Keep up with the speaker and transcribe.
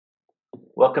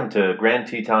Welcome to Grand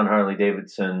Teton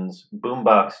Harley-Davidson's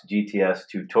Boombox GTS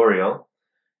tutorial.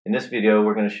 In this video,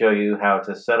 we're going to show you how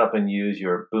to set up and use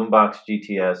your Boombox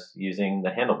GTS using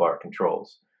the handlebar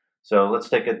controls. So let's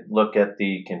take a look at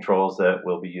the controls that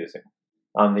we'll be using.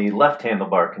 On the left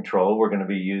handlebar control, we're going to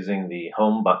be using the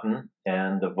home button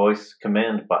and the voice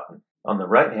command button. On the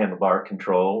right handlebar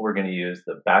control, we're going to use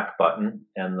the back button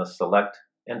and the select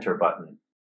enter button.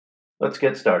 Let's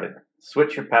get started.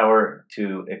 Switch your power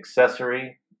to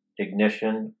accessory,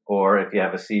 ignition, or if you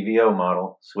have a CVO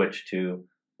model, switch to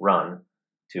run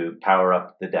to power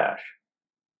up the dash.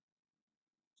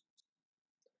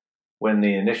 When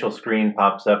the initial screen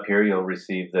pops up here, you'll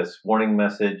receive this warning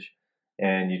message,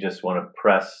 and you just want to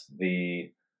press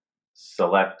the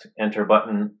select enter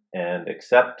button and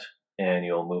accept, and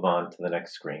you'll move on to the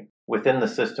next screen. Within the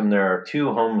system, there are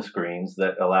two home screens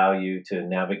that allow you to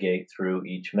navigate through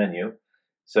each menu.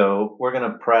 So we're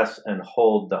going to press and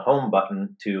hold the home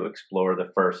button to explore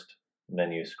the first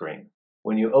menu screen.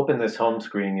 When you open this home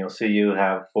screen, you'll see you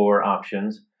have four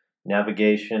options: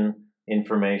 navigation,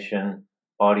 information,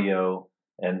 audio,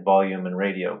 and volume and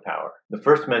radio power. The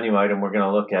first menu item we're going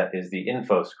to look at is the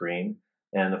info screen.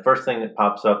 And the first thing that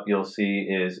pops up you'll see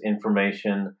is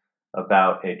information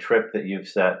about a trip that you've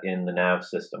set in the nav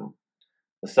system.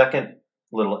 The second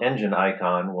little engine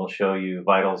icon will show you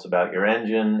vitals about your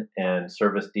engine and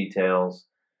service details.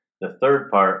 The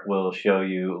third part will show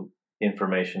you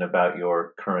information about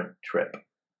your current trip.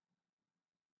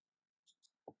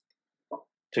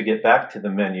 To get back to the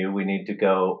menu, we need to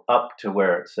go up to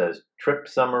where it says Trip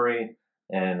Summary,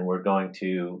 and we're going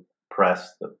to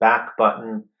press the back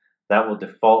button. That will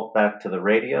default back to the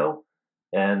radio,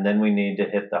 and then we need to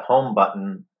hit the home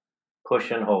button,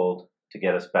 push and hold to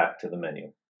get us back to the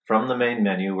menu. From the main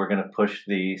menu, we're going to push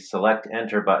the select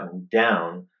enter button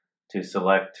down to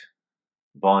select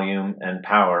volume and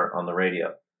power on the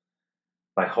radio.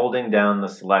 By holding down the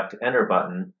select enter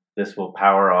button, this will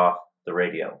power off the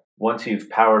radio. Once you've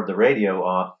powered the radio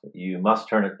off, you must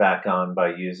turn it back on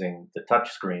by using the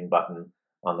touchscreen button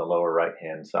on the lower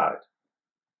right-hand side.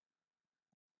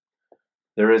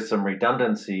 There is some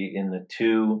redundancy in the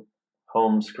two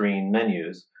home screen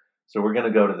menus, so we're going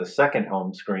to go to the second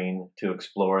home screen to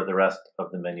explore the rest of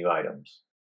the menu items.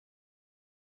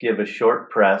 Give a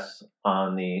short press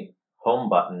on the home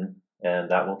button, and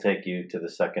that will take you to the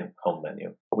second home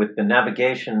menu. With the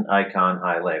navigation icon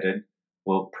highlighted,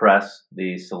 we'll press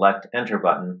the select enter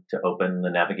button to open the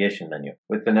navigation menu.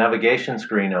 With the navigation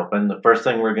screen open, the first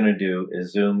thing we're going to do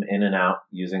is zoom in and out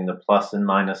using the plus and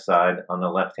minus side on the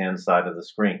left-hand side of the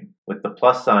screen. With the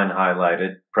plus sign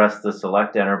highlighted, press the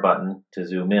select enter button to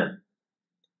zoom in.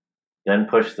 Then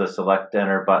push the select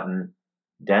enter button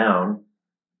down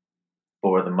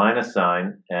for the minus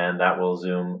sign, and that will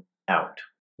zoom out.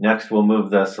 Next, we'll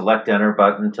move the select enter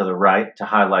button to the right to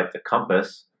highlight the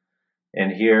compass.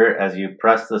 And here, as you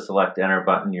press the select enter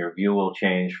button, your view will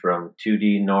change from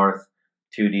 2D north,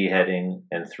 2D heading,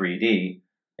 and 3D.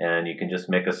 And you can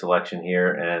just make a selection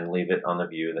here and leave it on the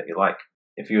view that you like.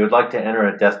 If you would like to enter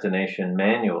a destination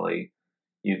manually,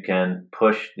 you can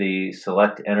push the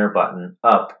select enter button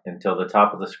up until the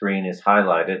top of the screen is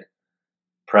highlighted,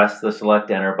 press the select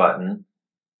enter button,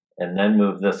 and then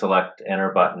move the select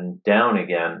enter button down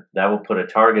again. That will put a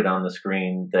target on the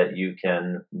screen that you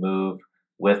can move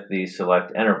with the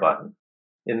select enter button.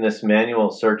 In this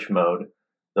manual search mode,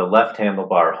 the left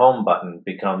handlebar home button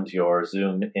becomes your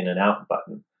zoom in and out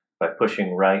button. By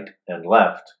pushing right and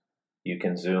left, you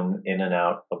can zoom in and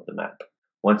out of the map.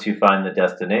 Once you find the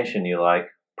destination you like,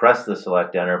 press the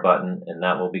select enter button, and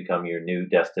that will become your new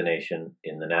destination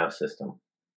in the nav system.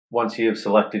 Once you've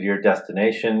selected your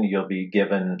destination, you'll be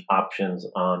given options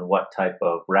on what type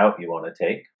of route you want to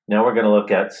take. Now we're going to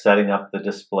look at setting up the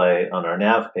display on our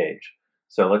nav page.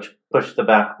 So let's push the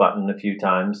back button a few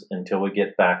times until we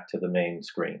get back to the main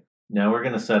screen. Now we're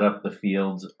going to set up the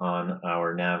fields on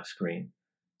our nav screen.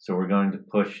 So we're going to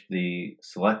push the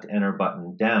select enter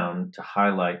button down to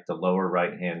highlight the lower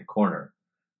right-hand corner.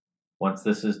 Once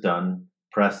this is done,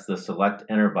 press the select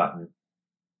enter button.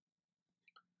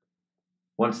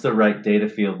 Once the right data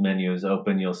field menu is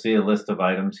open, you'll see a list of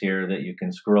items here that you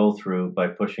can scroll through by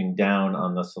pushing down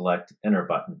on the select enter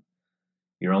button.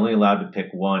 You're only allowed to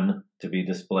pick one to be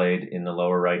displayed in the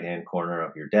lower right-hand corner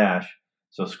of your dash,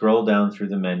 so scroll down through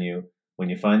the menu. When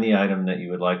you find the item that you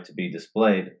would like to be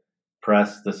displayed,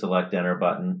 press the select enter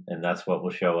button, and that's what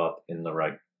will show up in the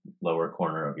right lower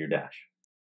corner of your dash.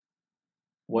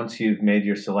 Once you've made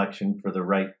your selection for the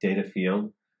right data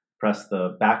field, press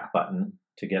the back button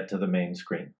to get to the main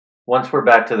screen. Once we're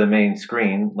back to the main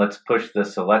screen, let's push the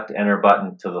select enter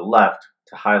button to the left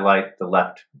to highlight the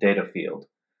left data field.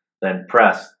 then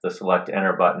press the Select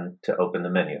Enter button to open the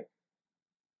menu.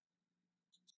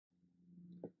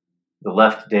 The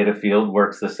left data field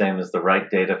works the same as the right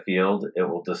data field. It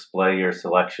will display your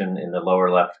selection in the lower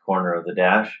left corner of the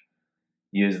dash.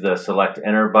 Use the Select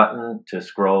Enter button to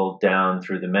scroll down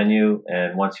through the menu,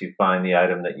 and once you find the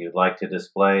item that you'd like to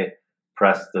display,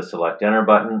 press the Select Enter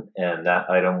button, and that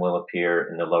item will appear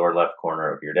in the lower left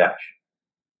corner of your dash.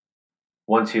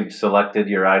 Once you've selected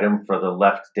your item for the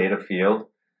left data field,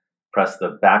 press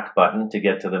the back button to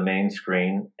get to the main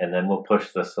screen, and then we'll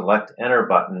push the Select Enter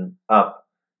button up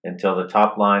until the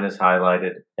top line is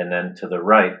highlighted, and then to the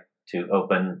right to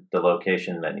open the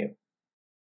location menu.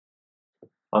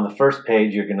 On the first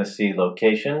page, you're going to see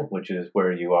location, which is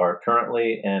where you are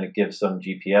currently, and it gives some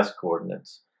GPS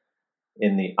coordinates.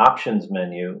 In the options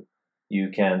menu, you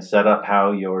can set up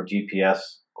how your GPS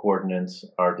coordinates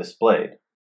are displayed.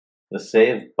 The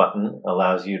Save button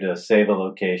allows you to save a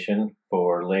location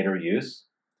for later use,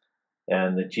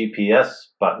 and the GPS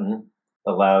button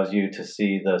allows you to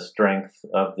see the strength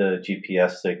of the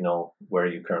GPS signal where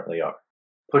you currently are.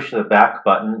 Push the back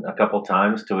button a couple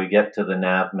times till we get to the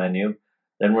nav menu.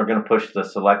 Then we're going to push the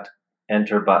Select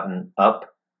Enter button up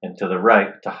and to the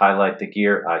right to highlight the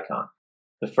gear icon.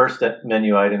 The first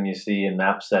menu item you see in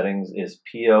map settings is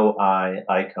POI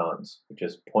icons, which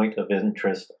is point of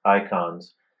interest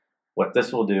icons. What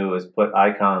this will do is put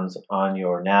icons on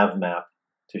your nav map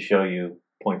to show you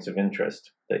points of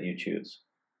interest that you choose.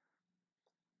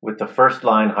 With the first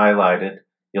line highlighted,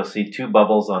 you'll see two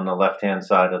bubbles on the left-hand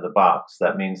side of the box.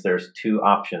 That means there's two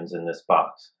options in this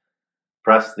box.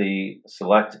 Press the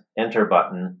Select Enter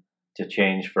button to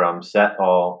change from Set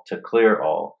All to Clear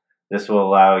All. This will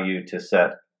allow you to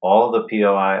set all the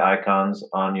POI icons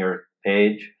on your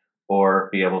page or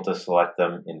be able to select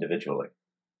them individually.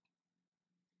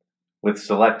 With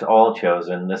Select All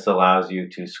chosen, this allows you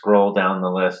to scroll down the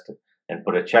list and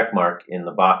put a check mark in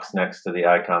the box next to the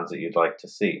icons that you'd like to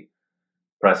see.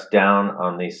 Press down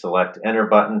on the Select Enter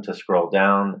button to scroll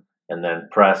down, and then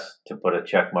press to put a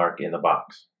check mark in the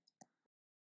box.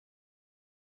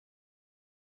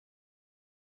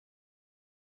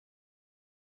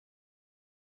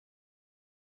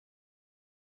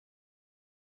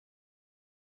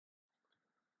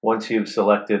 Once you've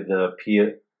selected the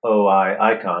POI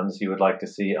icons you would like to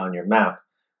see on your map,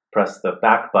 press the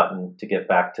back button to get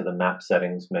back to the map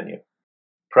settings menu.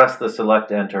 Press the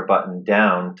Select Enter button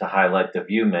down to highlight the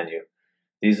view menu.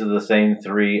 These are the same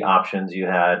three options you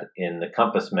had in the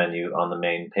compass menu on the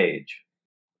main page.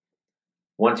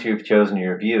 Once you've chosen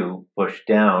your view, push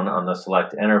down on the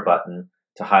Select Enter button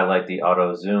to highlight the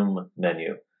Auto Zoom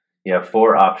menu. You have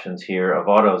four options here of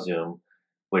Auto Zoom,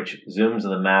 which zooms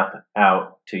the map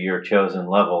out to your chosen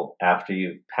level after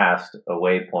you've passed a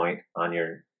waypoint on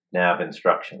your nav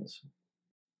instructions.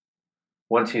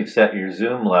 Once you've set your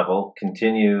zoom level,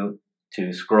 continue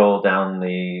to scroll down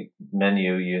the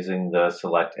menu using the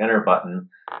Select Enter button,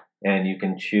 and you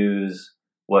can choose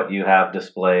what you have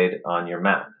displayed on your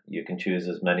map. You can choose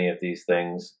as many of these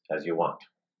things as you want.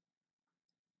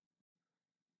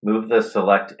 Move the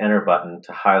Select Enter button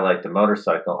to highlight the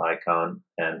motorcycle icon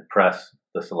and press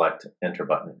the Select Enter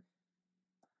button.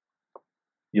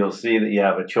 You'll see that you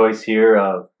have a choice here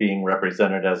of being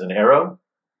represented as an arrow,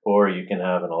 or you can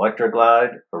have an electric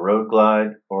glide, a road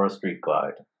glide, or a street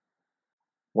glide.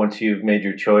 Once you've made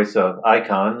your choice of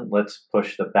icon, let's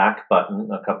push the back button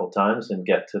a couple times and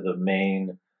get to the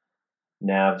main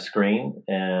nav screen,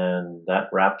 and that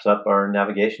wraps up our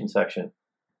navigation section.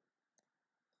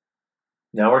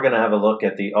 Now we're going to have a look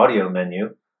at the audio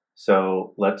menu.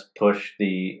 So let's push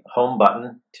the home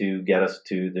button to get us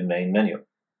to the main menu.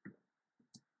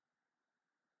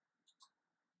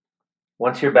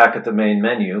 Once you're back at the main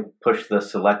menu, push the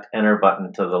Select Enter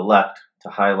button to the left to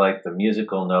highlight the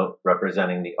musical note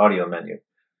representing the audio menu.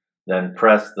 Then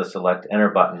press the Select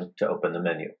Enter button to open the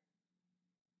menu.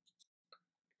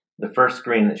 The first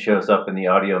screen that shows up in the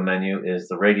audio menu is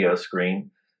the radio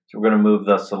screen. So we're going to move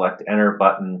the Select Enter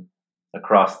button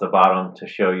across the bottom to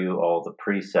show you all the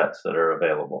presets that are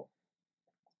available.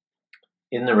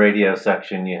 In the radio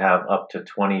section, you have up to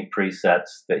 20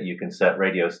 presets that you can set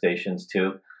radio stations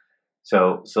to.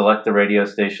 So select the radio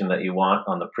station that you want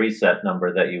on the preset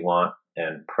number that you want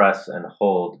and press and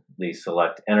hold the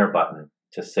Select Enter button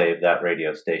to save that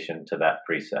radio station to that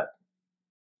preset.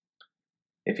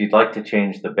 If you'd like to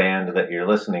change the band that you're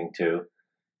listening to,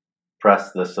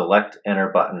 press the Select Enter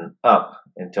button up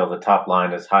until the top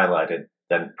line is highlighted,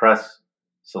 then press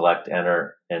Select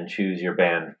Enter and choose your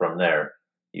band from there.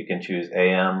 You can choose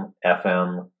AM,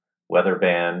 FM, weather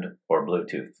band, or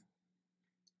Bluetooth.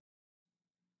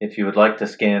 If you would like to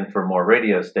scan for more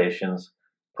radio stations,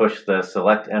 push the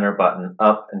Select Enter button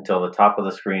up until the top of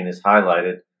the screen is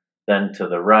highlighted, then to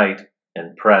the right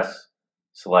and press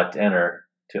Select Enter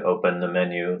to open the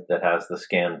menu that has the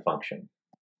scan function.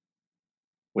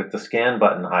 With the scan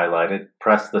button highlighted,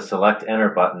 press the Select Enter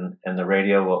button and the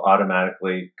radio will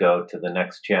automatically go to the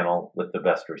next channel with the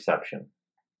best reception.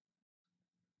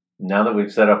 Now that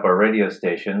we've set up our radio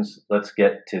stations, let's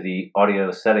get to the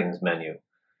audio settings menu.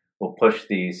 We'll push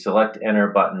the Select Enter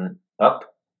button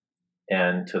up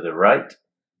and to the right,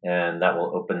 and that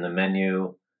will open the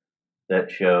menu that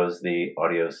shows the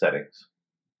audio settings.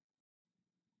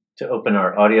 To open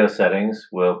our audio settings,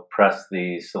 we'll press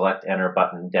the Select Enter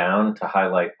button down to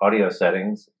highlight audio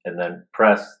settings, and then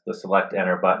press the Select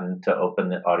Enter button to open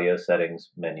the audio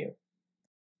settings menu.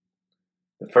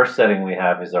 The first setting we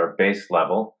have is our bass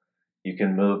level. You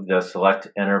can move the Select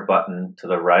Enter button to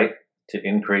the right to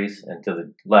increase and to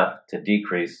the left to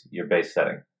decrease your bass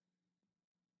setting.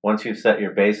 Once you've set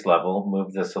your bass level,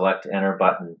 move the Select Enter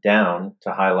button down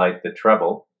to highlight the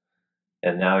treble,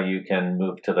 and now you can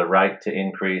move to the right to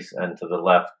increase and to the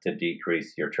left to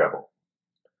decrease your treble.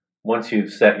 Once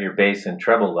you've set your bass and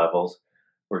treble levels,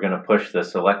 we're going to push the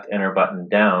Select Enter button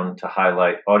down to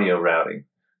highlight audio routing.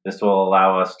 This will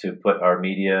allow us to put our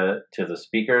media to the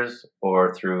speakers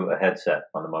or through a headset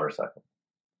on the motorcycle.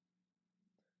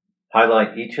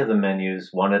 Highlight each of the menus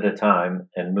one at a time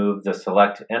and move the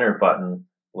Select Enter button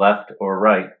left or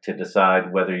right to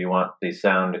decide whether you want the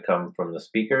sound to come from the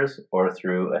speakers or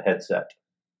through a headset.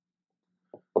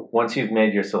 Once you've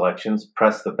made your selections,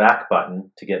 press the back button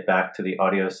to get back to the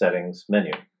audio settings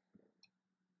menu.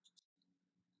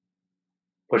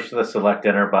 Push the Select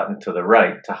Enter button to the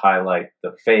right to highlight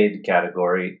the Fade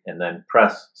category, and then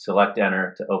press Select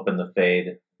Enter to open the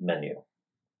Fade menu.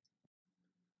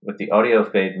 With the Audio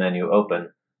Fade menu open,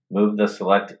 move the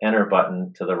Select Enter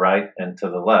button to the right and to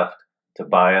the left to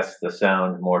bias the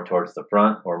sound more towards the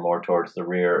front or more towards the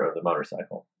rear of the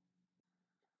motorcycle.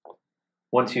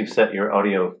 Once you've set your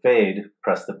audio fade,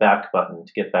 press the back button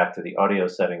to get back to the audio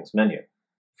settings menu.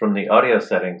 From the audio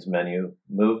settings menu,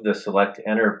 move the Select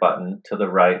Enter button to the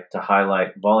right to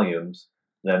highlight volumes,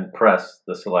 then press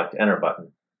the Select Enter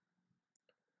button.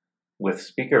 With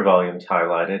speaker volumes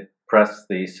highlighted, press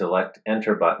the Select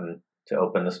Enter button to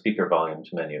open the speaker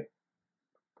volumes menu.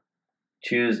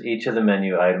 Choose each of the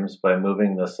menu items by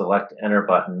moving the Select Enter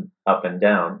button up and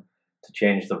down. To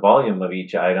change the volume of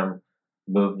each item,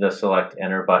 move the Select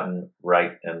Enter button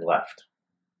right and left.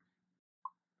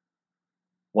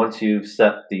 Once you've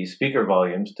set the speaker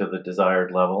volumes to the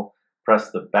desired level,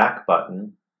 press the back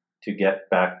button to get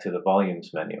back to the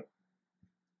volumes menu.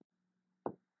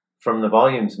 From the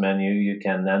volumes menu, you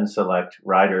can then select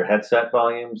rider headset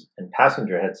volumes and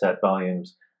passenger headset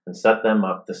volumes and set them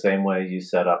up the same way you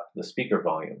set up the speaker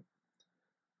volume.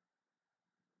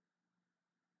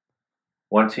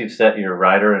 Once you've set your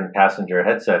rider and passenger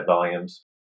headset volumes,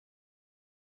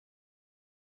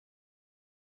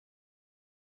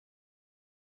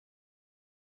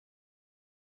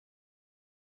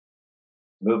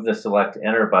 move the Select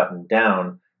Enter button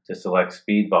down to select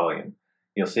speed volume.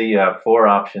 You'll see you have 4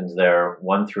 options there,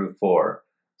 1 through 4.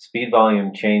 Speed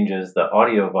volume changes the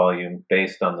audio volume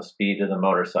based on the speed of the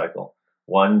motorcycle,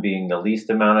 1 being the least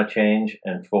amount of change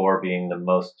and 4 being the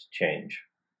most change.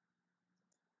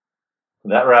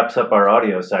 That wraps up our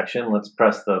audio section. Let's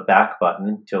press the back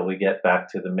button till we get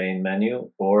back to the main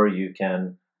menu, or you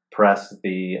can press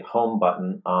the home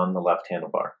button on the left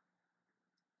handlebar.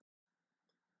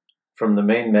 From the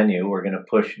main menu, we're going to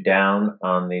push down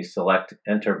on the Select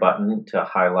Enter button to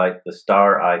highlight the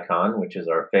star icon, which is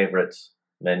our favorites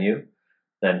menu.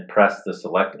 Then press the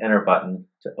Select Enter button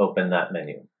to open that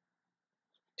menu.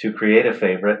 To create a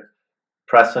favorite,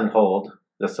 press and hold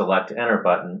the Select Enter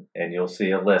button, and you'll see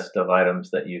a list of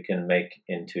items that you can make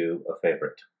into a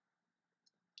favorite.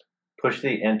 Push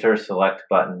the Enter Select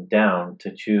button down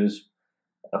to choose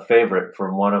a favorite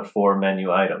from one of 4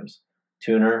 menu items: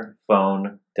 tuner,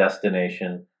 phone,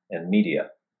 destination, and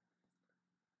media.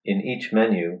 In each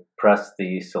menu, press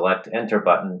the Select Enter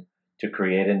button to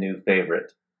create a new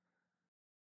favorite.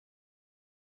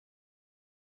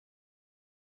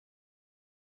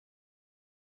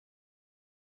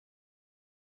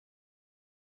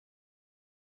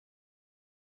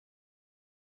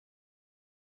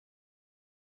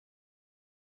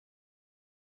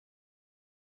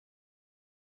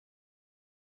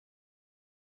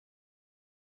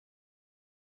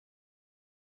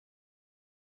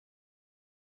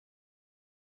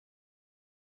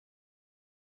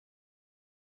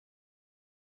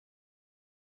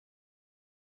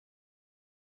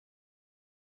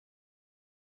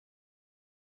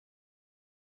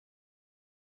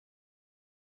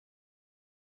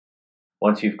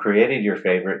 Once you've created your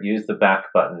favorite, use the back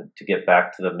button to get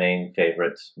back to the main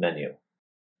favorites menu.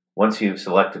 Once you've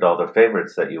selected all the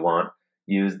favorites that you want,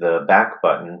 use the back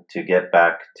button to get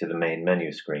back to the main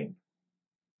menu screen.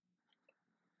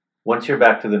 Once you're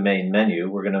back to the main menu,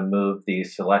 we're going to move the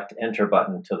Select Enter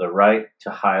button to the right to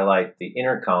highlight the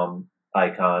intercom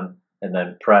icon and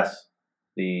then press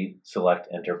the Select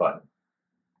Enter button.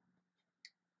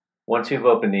 Once you've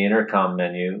opened the intercom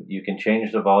menu, you can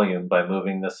change the volume by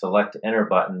moving the Select Enter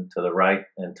button to the right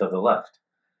and to the left.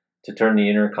 To turn the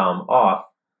intercom off,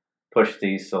 push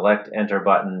the Select Enter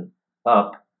button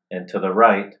up and to the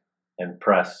right and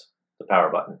press the power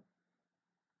button.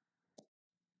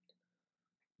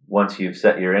 Once you've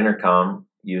set your intercom,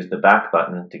 use the back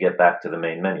button to get back to the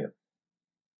main menu.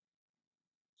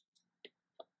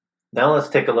 Now let's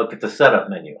take a look at the setup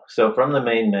menu. So from the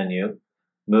main menu,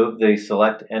 move the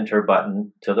Select Enter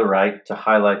button to the right to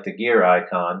highlight the gear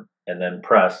icon and then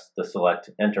press the Select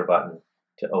Enter button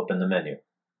to open the menu.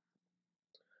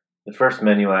 The first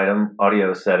menu item,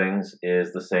 audio settings,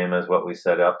 is the same as what we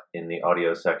set up in the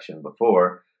audio section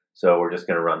before, so we're just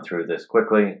going to run through this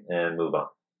quickly and move on.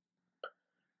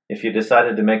 If you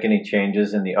decided to make any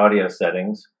changes in the audio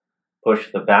settings,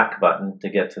 push the back button to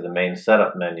get to the main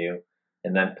setup menu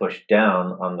and then push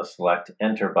down on the Select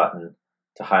Enter button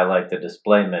to highlight the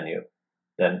display menu,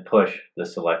 then push the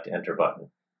Select Enter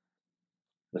button.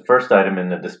 The first item in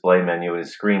the display menu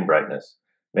is screen brightness.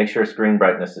 Make sure screen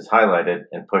brightness is highlighted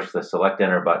and push the Select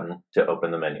Enter button to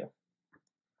open the menu.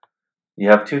 You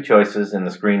have two choices in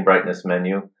the screen brightness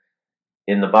menu.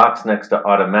 In the box next to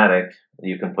Automatic,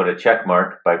 you can put a check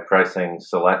mark by pressing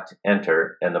Select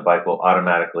Enter and the bike will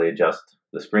automatically adjust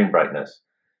the screen brightness.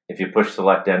 If you push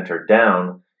Select Enter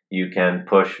down, you can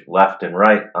push left and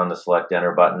right on the Select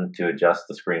Enter button to adjust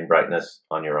the screen brightness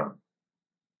on your own.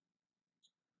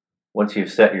 Once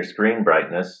you've set your screen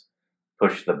brightness,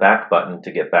 push the back button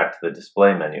to get back to the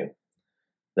display menu.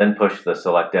 Then push the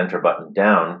Select Enter button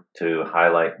down to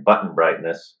highlight button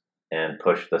brightness and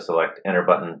push the Select Enter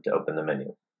button to open the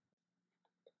menu.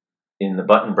 In the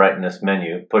button brightness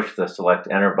menu, push the Select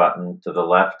Enter button to the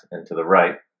left and to the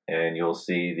right, and you'll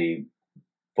see the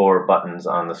 4 buttons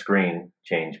on the screen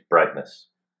change brightness.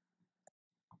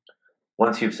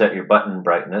 Once you've set your button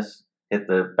brightness, hit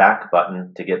the back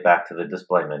button to get back to the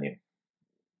display menu.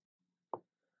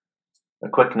 A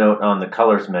quick note on the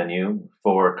colors menu: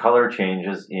 for color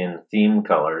changes in theme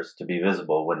colors to be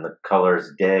visible when the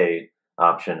colors day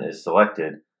option is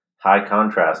selected, high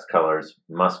contrast colors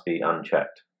must be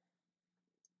unchecked.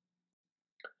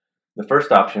 The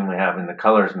first option we have in the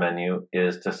colors menu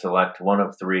is to select one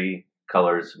of 3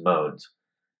 colors modes: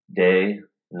 day,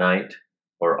 night,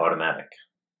 or automatic.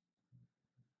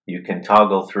 You can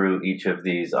toggle through each of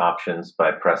these options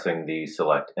by pressing the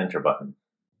Select Enter button.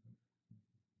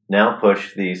 Now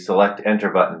push the Select Enter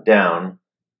button down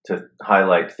to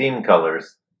highlight theme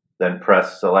colors, then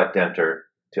press Select Enter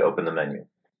to open the menu.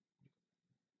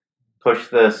 Push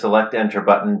the Select Enter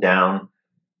button down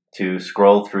to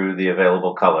scroll through the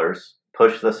available colors.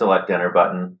 Push the Select Enter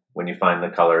button when you find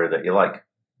the color that you like.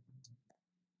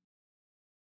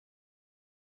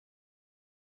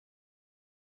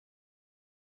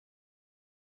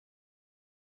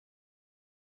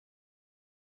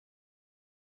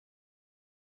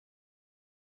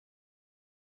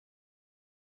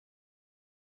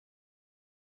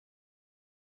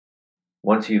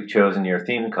 Once you've chosen your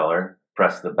theme color,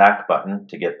 press the back button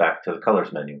to get back to the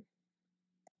colors menu.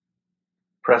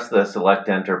 Press the Select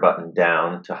Enter button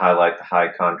down to highlight the high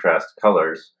contrast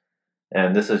colors,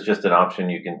 and this is just an option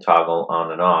you can toggle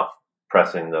on and off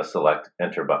pressing the Select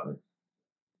Enter button.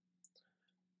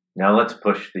 Now let's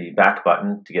push the back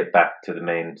button to get back to the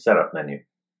main setup menu.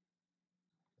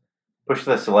 Push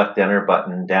the Select Enter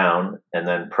button down and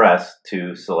then press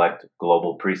to select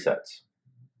Global Presets.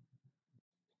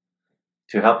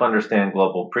 To help understand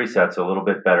global presets a little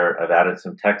bit better, I've added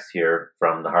some text here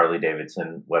from the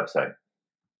Harley-Davidson website.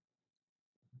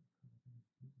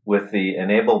 With the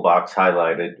Enable box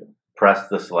highlighted, press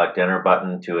the Select Enter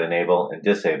button to enable and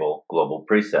disable global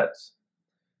presets.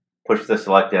 Push the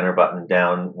Select Enter button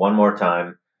down one more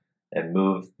time and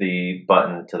move the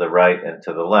button to the right and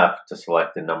to the left to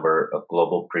select the number of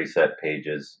global preset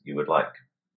pages you would like.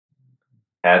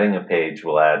 Adding a page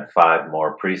will add 5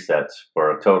 more presets for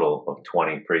a total of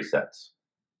 20 presets.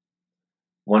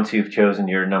 Once you've chosen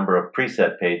your number of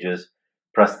preset pages,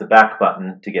 press the back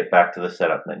button to get back to the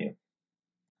setup menu.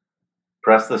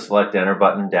 Press the Select Enter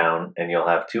button down and you'll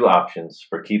have 2 options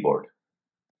for keyboard: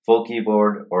 full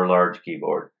keyboard or large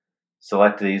keyboard.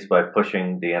 Select these by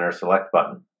pushing the Enter Select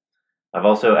button. I've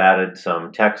also added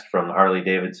some text from the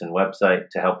Harley-Davidson website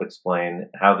to help explain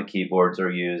how the keyboards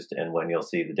are used and when you'll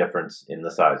see the difference in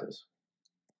the sizes.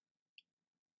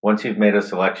 Once you've made a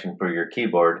selection for your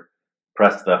keyboard,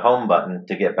 press the Home button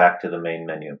to get back to the main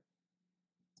menu.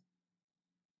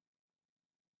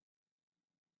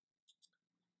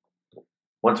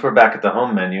 Once we're back at the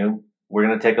Home menu, we're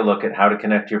going to take a look at how to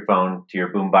connect your phone to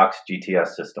your Boombox GTS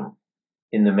system.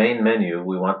 In the main menu,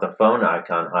 we want the phone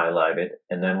icon highlighted,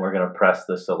 and then we're going to press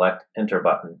the Select Enter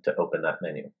button to open that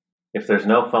menu. If there's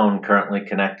no phone currently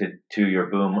connected to your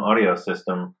Boom audio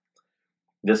system,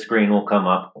 this screen will come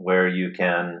up where you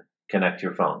can connect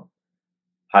your phone.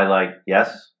 Highlight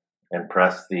Yes and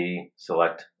press the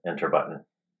Select Enter button.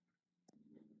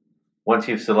 Once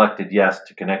you've selected Yes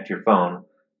to connect your phone,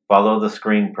 follow the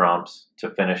screen prompts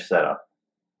to finish setup.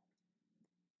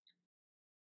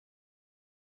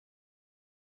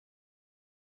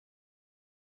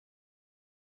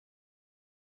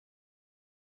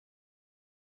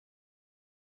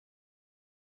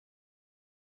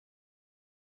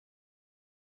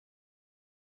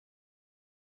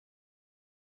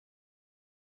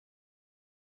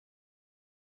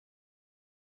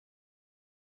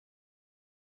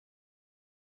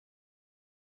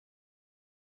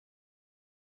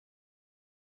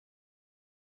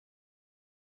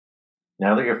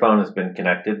 Now that your phone has been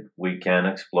connected, we can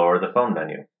explore the phone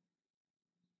menu.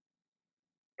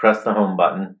 Press the Home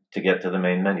button to get to the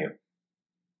main menu.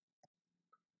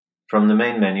 From the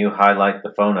main menu, highlight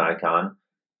the phone icon,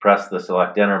 press the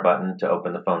Select Enter button to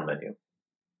open the phone menu.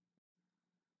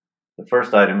 The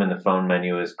first item in the phone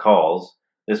menu is Calls.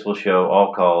 This will show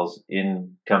all calls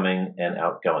incoming and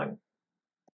outgoing.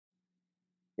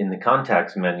 In the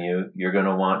Contacts menu, you're going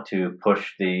to want to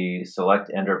push the Select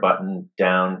Enter button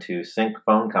down to Sync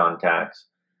Phone Contacts.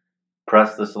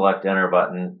 Press the Select Enter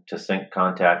button to sync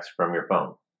contacts from your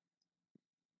phone.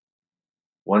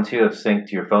 Once you have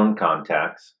synced your phone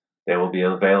contacts, they will be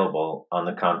available on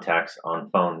the Contacts on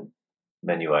Phone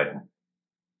menu item.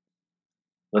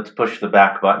 Let's push the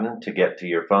back button to get to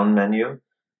your phone menu,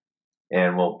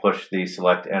 and we'll push the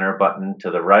Select Enter button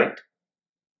to the right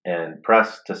and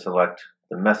press to select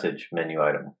the Message menu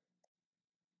item.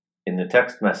 In the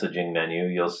Text Messaging menu,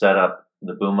 you'll set up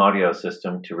the Boom audio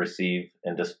system to receive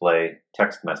and display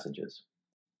text messages.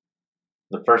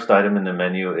 The first item in the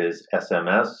menu is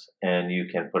SMS, and you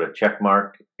can put a check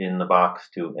mark in the box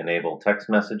to enable text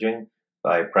messaging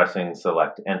by pressing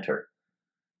Select Enter.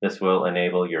 This will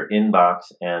enable your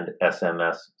inbox and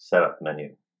SMS setup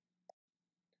menu.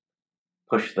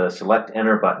 Push the Select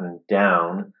Enter button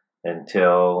down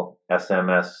until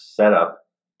SMS setup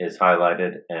is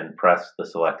highlighted and press the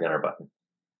Select Enter button.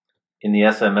 In the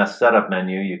SMS setup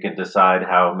menu, you can decide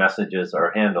how messages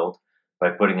are handled by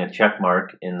putting a check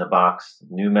mark in the box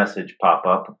New Message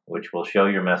pop-up, which will show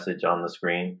your message on the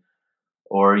screen,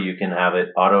 or you can have it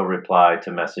auto-reply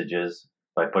to messages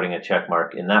by putting a check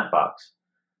mark in that box.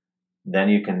 Then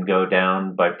you can go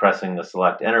down by pressing the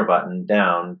Select Enter button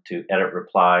down to Edit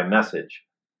Reply Message.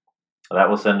 That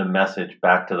will send a message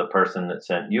back to the person that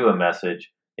sent you a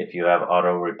message if you have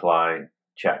auto-reply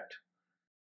checked.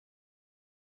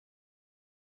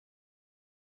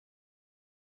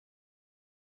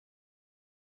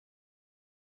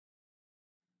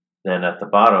 Then at the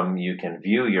bottom, you can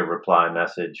view your reply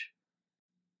message.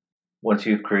 Once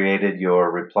you've created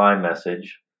your reply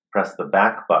message, press the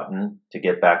back button to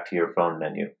get back to your phone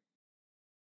menu.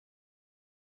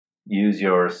 Use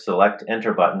your Select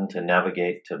Enter button to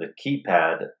navigate to the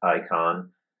keypad icon.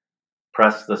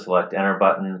 Press the Select Enter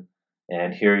button,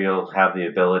 and here you'll have the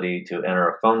ability to enter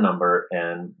a phone number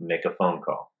and make a phone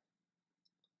call.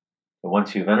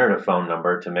 Once you've entered a phone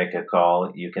number to make a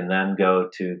call, you can then go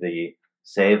to the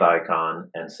Save icon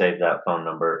and save that phone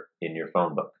number in your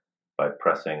phone book by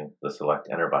pressing the Select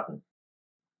Enter button.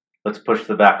 Let's push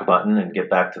the back button and get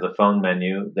back to the phone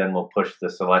menu. Then we'll push the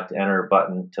Select Enter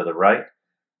button to the right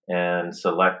and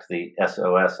select the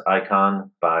SOS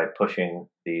icon by pushing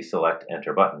the Select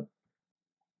Enter button.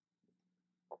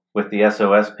 With the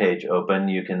SOS page open,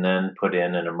 you can then put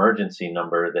in an emergency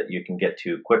number that you can get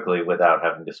to quickly without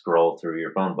having to scroll through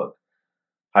your phone book.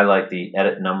 Highlight the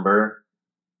Edit Number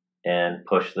and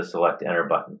push the Select Enter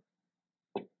button.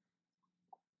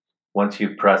 Once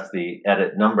you press the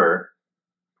Edit Number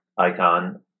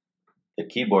icon, the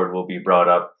keyboard will be brought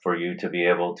up for you to be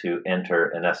able to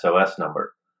enter an SOS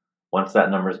number. Once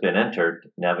that number has been entered,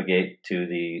 navigate to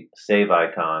the Save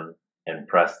icon and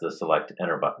press the Select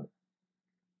Enter button.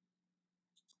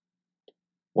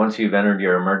 Once you've entered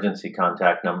your emergency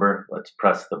contact number, let's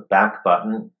press the back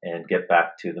button and get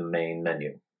back to the main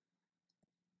menu.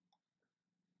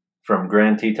 From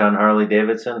Grand Teton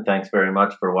Harley-Davidson, thanks very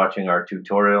much for watching our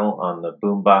tutorial on the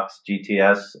Boombox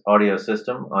GTS audio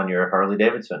system on your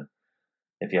Harley-Davidson.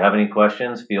 If you have any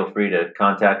questions, feel free to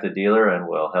contact the dealer and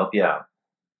we'll help you out.